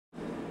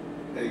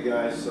Hey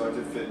guys,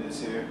 Sergeant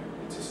Fitness here.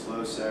 It's a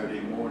slow Saturday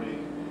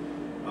morning,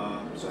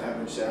 so I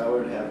haven't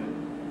showered,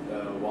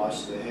 haven't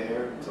washed the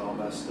hair. It's all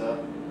messed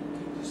up.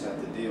 Just have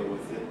to deal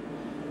with it.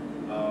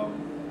 I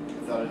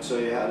thought I'd show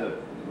you how to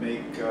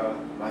make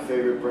my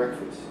favorite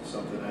breakfast,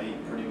 something I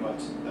eat pretty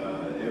much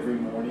every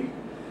morning.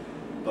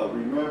 But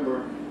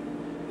remember,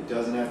 it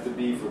doesn't have to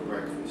be for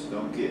breakfast.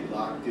 Don't get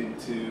locked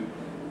into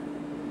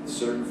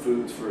certain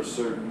foods for a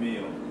certain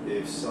meal.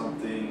 If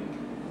something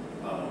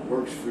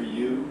works for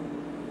you,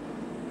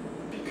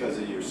 because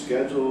of your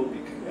schedule,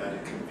 out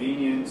of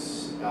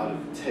convenience, out of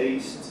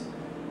taste,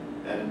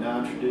 at a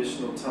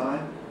non-traditional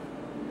time,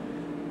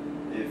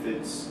 if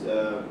it's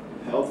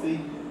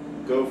healthy,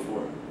 go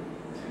for it.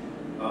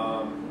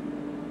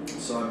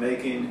 So I'm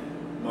making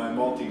my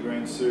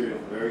multi-grain cereal,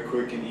 very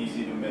quick and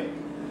easy to make.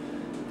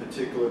 The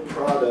particular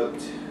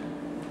product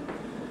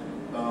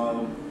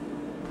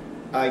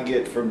I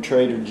get from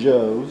Trader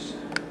Joe's.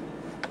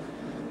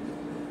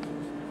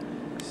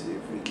 Let's see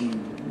if we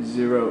can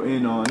zero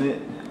in on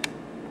it.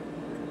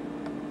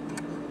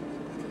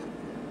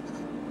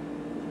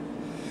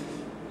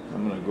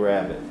 I'm going to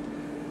grab it.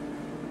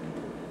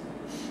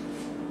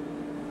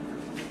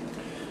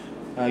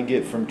 I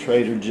get from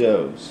Trader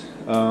Joe's.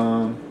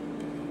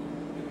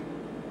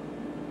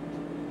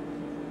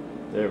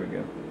 There we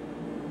go.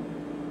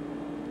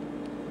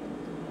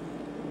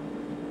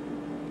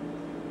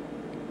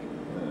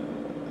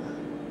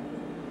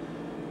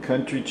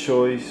 Country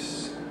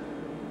Choice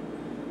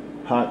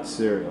hot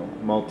cereal,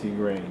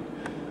 multi-grain.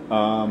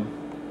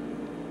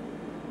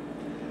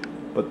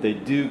 But they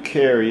do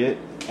carry it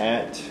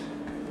at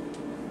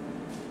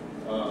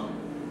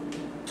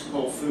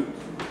Whole Foods.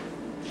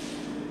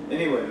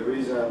 Anyway, the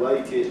reason I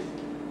like it,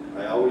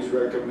 I always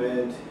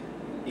recommend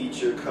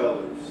eat your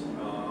colors.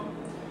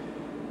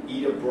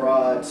 Eat a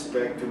broad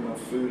spectrum of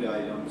food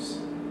items.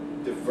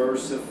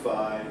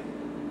 Diversify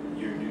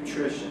your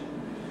nutrition.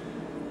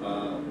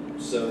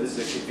 So this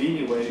is a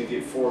convenient way to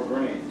get 4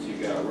 grains. You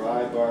got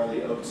rye,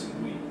 barley, oats, and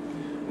wheat.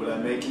 What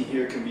I'm making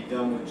here can be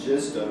done with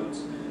just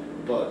oats,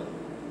 but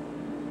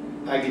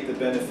I get the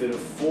benefit of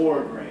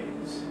 4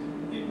 grains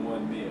in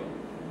one meal.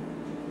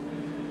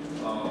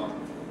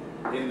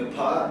 In the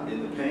pot,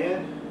 in the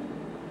pan,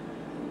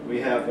 we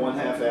have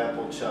 1/2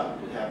 apple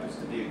chopped. It happens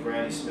to be a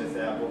Granny Smith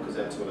apple because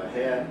that's what I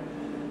had.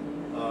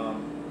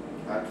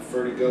 I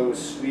prefer to go with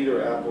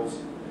sweeter apples,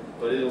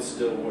 but it'll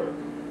still work.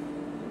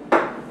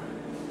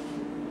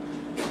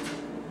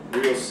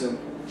 Real simple.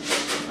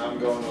 I'm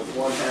going with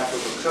 1/2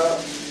 of a cup.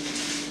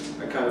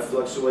 I kind of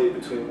fluctuate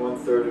between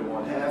 1/3 and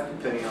 1/2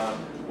 depending on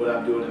what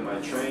I'm doing in my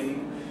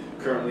training.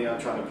 Currently I'm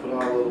trying to put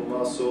on a little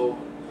muscle,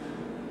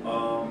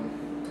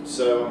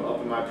 so I'm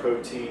upping my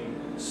protein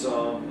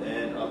some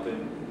and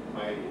upping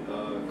my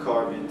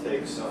carb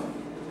intake some.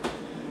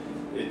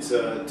 It's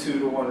a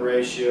 2-to-1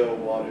 ratio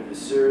water to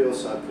cereal,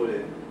 so I put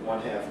in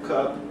 1/2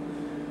 cup.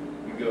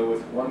 We go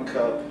with 1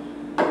 cup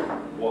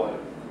water.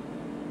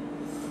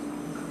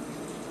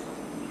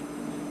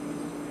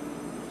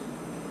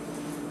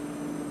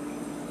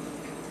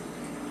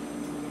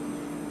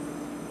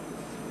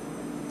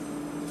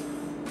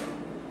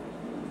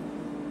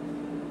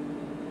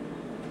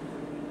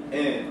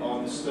 And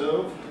on the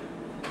stove,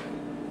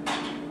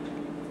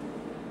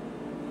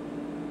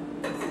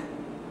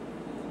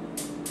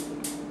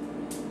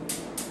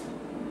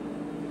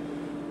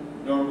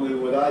 normally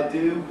what I do,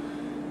 you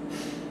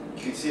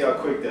can see how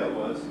quick that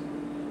was.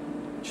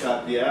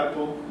 Chop the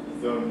apple,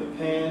 throw it in the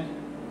pan,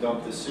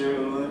 dump the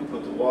cereal in,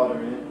 put the water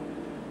in,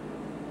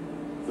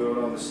 throw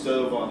it on the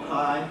stove on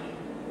high.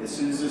 As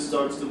soon as it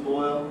starts to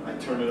boil, I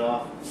turn it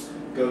off,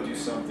 go do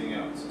something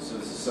else. So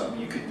this is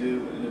something you could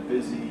do in a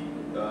busy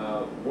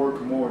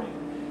work morning.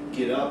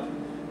 Get up,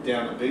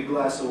 down a big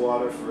glass of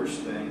water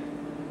first thing,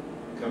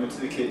 come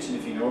into the kitchen.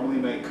 If you normally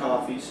make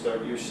coffee,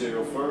 start your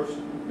cereal first,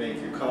 make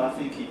your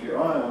coffee, keep your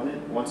eye on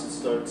it. Once it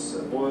starts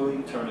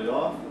boiling, turn it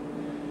off.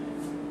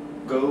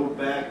 Go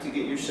back to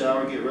get your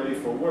shower, get ready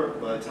for work.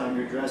 By the time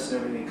you're dressed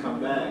and everything, come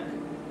back,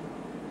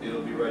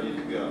 it'll be ready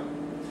to go.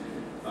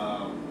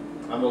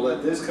 I'm going to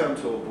let this come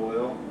to a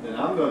boil, then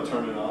I'm going to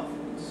turn it off,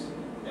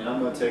 and I'm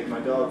going to take my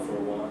dog for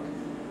a walk.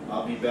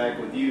 I'll be back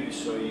with you to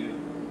show you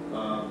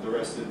the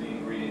rest of the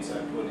ingredients I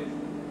put in.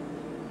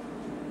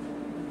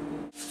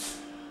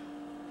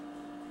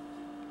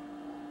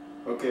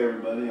 Okay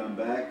everybody, I'm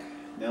back.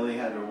 Nellie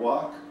had her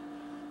walk,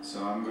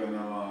 so I'm going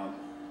to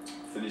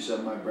finish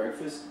up my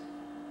breakfast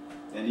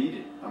and eat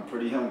it. I'm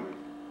pretty hungry.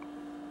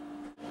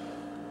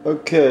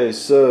 Okay,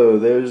 so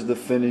there's the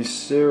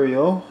finished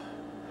cereal,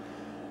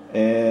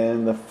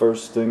 and the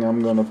first thing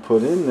I'm going to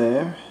put in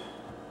there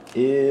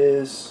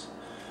is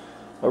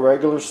a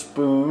regular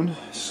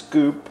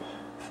scoop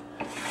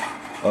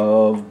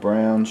of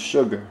brown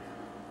sugar.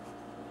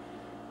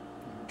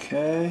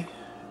 Okay,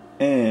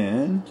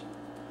 and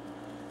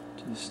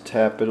just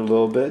tap it a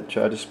little bit,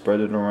 try to spread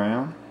it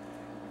around.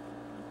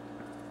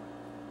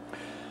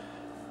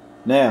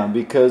 Now,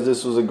 because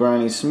this was a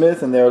Granny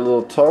Smith and they're a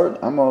little tart,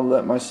 I'm going to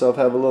let myself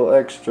have a little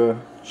extra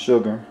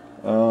sugar.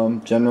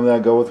 Generally I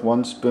go with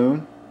 1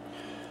 spoon,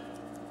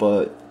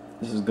 but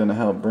This is going to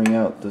help bring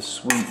out the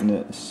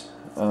sweetness,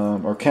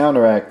 or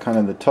counteract kind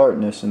of the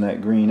tartness in that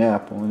green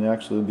apple, and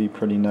actually will be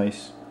pretty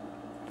nice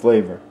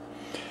flavor.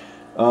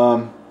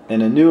 And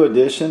a new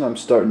addition, I'm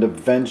starting to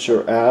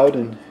venture out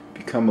and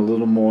become a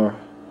little more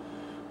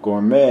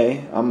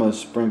gourmet. I'm going to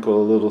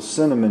sprinkle a little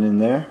cinnamon in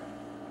there.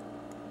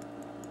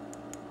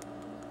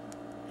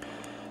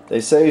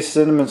 They say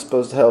cinnamon's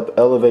supposed to help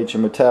elevate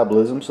your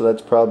metabolism, so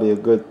that's probably a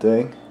good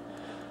thing.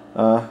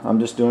 I'm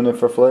just doing it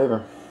for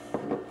flavor.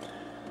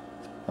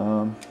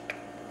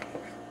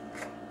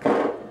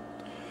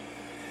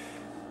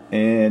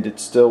 And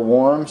it's still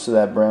warm, so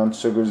that brown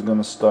sugar is going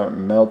to start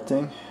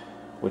melting,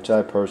 which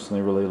I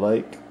personally really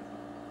like.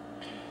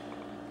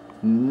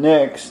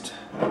 Next,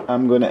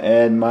 I'm going to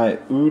add my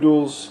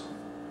Udo's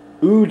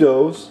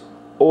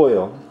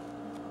oil.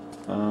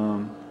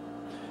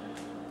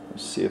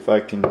 Let's see if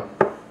I can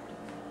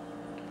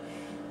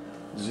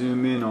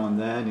zoom in on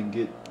that and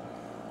get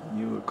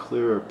you a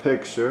clearer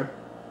picture.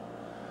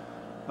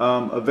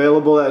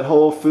 Available at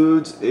Whole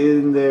Foods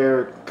in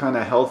their kind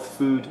of health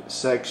food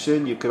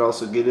section. You could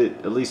also get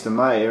it, at least in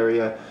my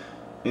area,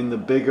 in the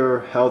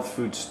bigger health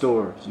food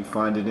stores. You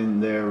find it in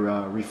their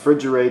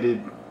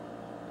refrigerated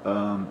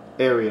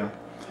area.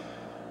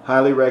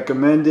 Highly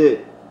recommend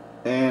it,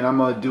 and I'm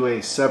going to do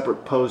a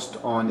separate post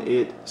on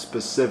it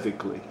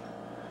specifically.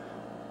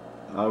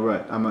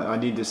 Alright, I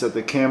need to set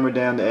the camera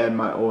down to add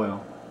my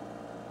oil.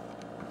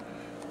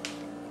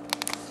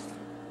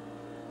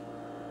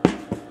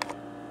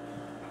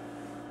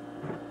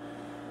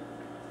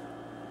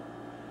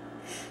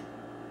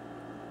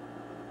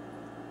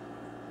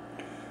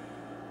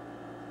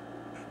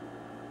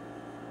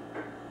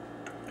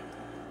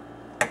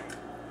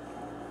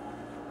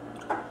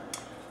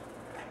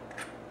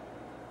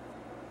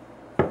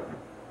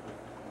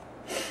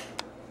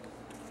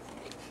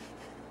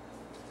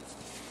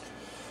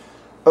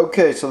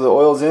 Okay, so the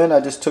oil's in. I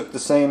just took the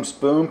same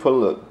spoon,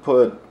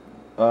 put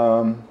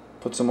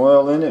some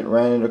oil in it,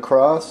 ran it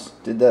across.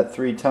 Did that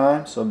 3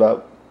 times. So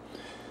about,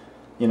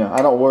 I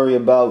don't worry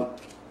about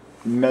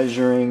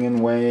measuring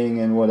and weighing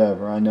and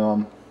whatever. I know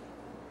I'm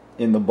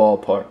in the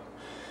ballpark.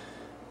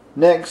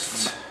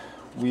 Next,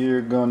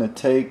 we're gonna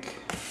take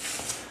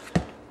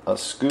a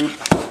scoop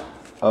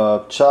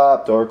of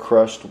chopped or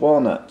crushed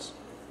walnuts.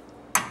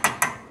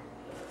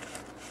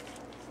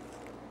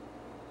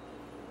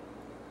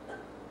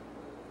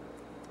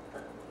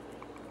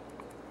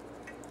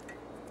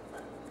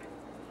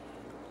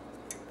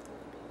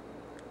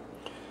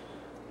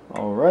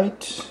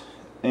 Alright,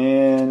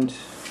 and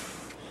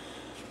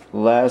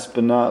last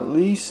but not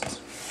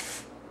least,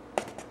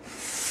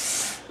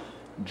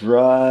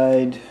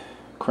 dried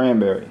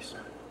cranberries.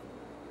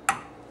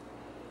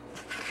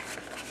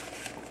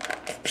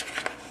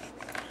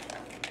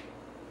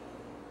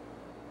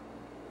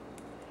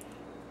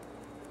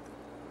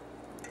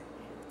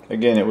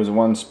 Again, it was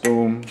 1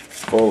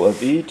 spoonful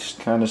of each,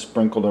 kind of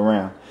sprinkled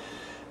around.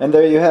 And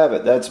there you have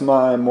it. That's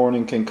my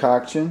morning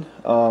concoction.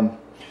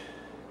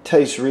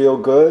 Tastes real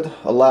good,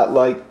 a lot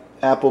like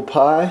apple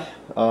pie.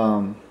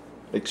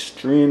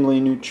 Extremely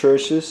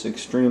nutritious,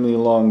 extremely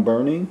long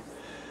burning.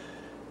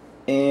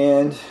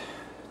 And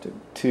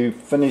to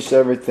finish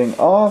everything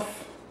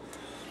off,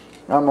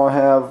 I'm going to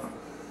have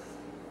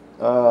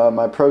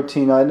my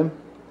protein item,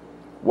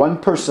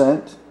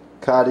 1%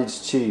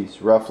 cottage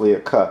cheese, roughly a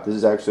cup. This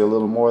is actually a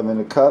little more than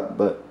a cup,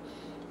 but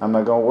I'm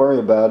not going to worry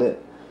about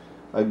it.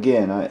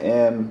 Again, I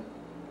am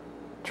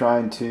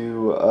trying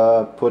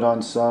to put on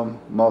some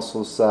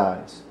muscle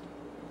size.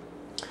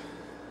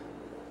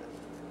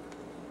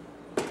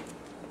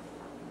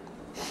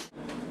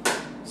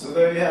 So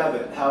there you have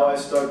it, how I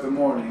start the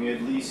morning,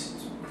 at least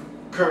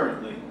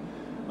currently.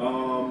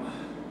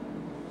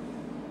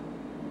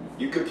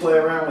 You could play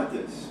around with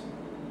this.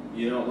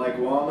 You don't like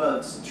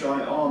walnuts,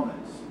 try almonds.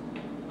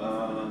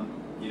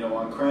 You don't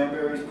want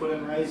cranberries, put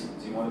in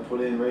raisins. You want to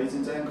put in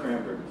raisins and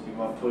cranberries. You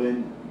want to put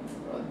in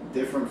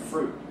different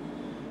fruit.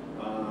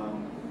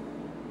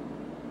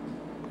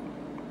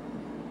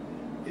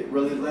 It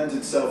really lends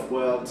itself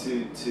well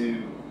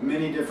to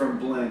many different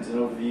blends, and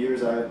over the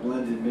years I have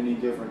blended many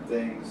different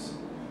things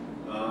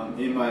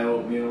in my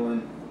oatmeal,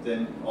 and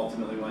then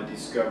ultimately when I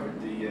discovered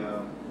the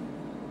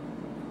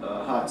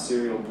hot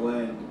cereal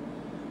blend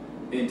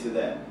into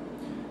that.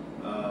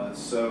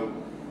 So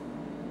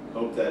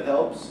hope that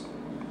helps.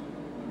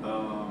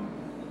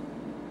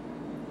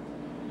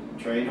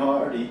 Train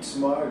hard, eat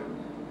smart,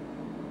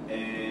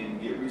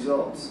 and get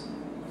results.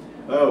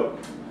 Oh,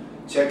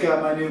 check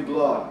out my new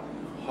blog,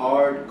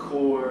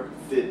 Hardcore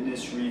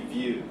Fitness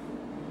Review.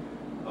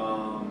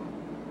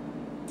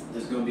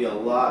 There's going to be a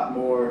lot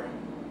more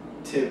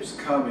tips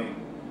coming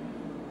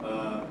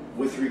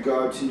with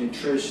regard to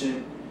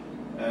nutrition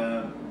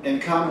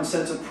and common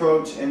sense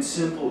approach and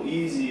simple,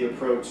 easy and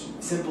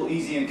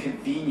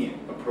convenient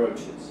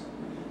approaches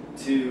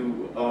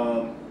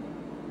to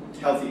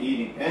healthy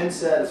eating and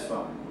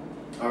satisfying.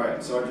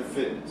 Alright, Sergeant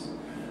Fitness.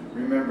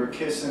 Remember,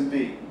 kiss and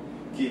be.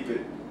 Keep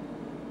it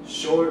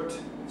short,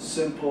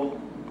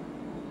 simple,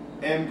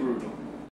 and brutal.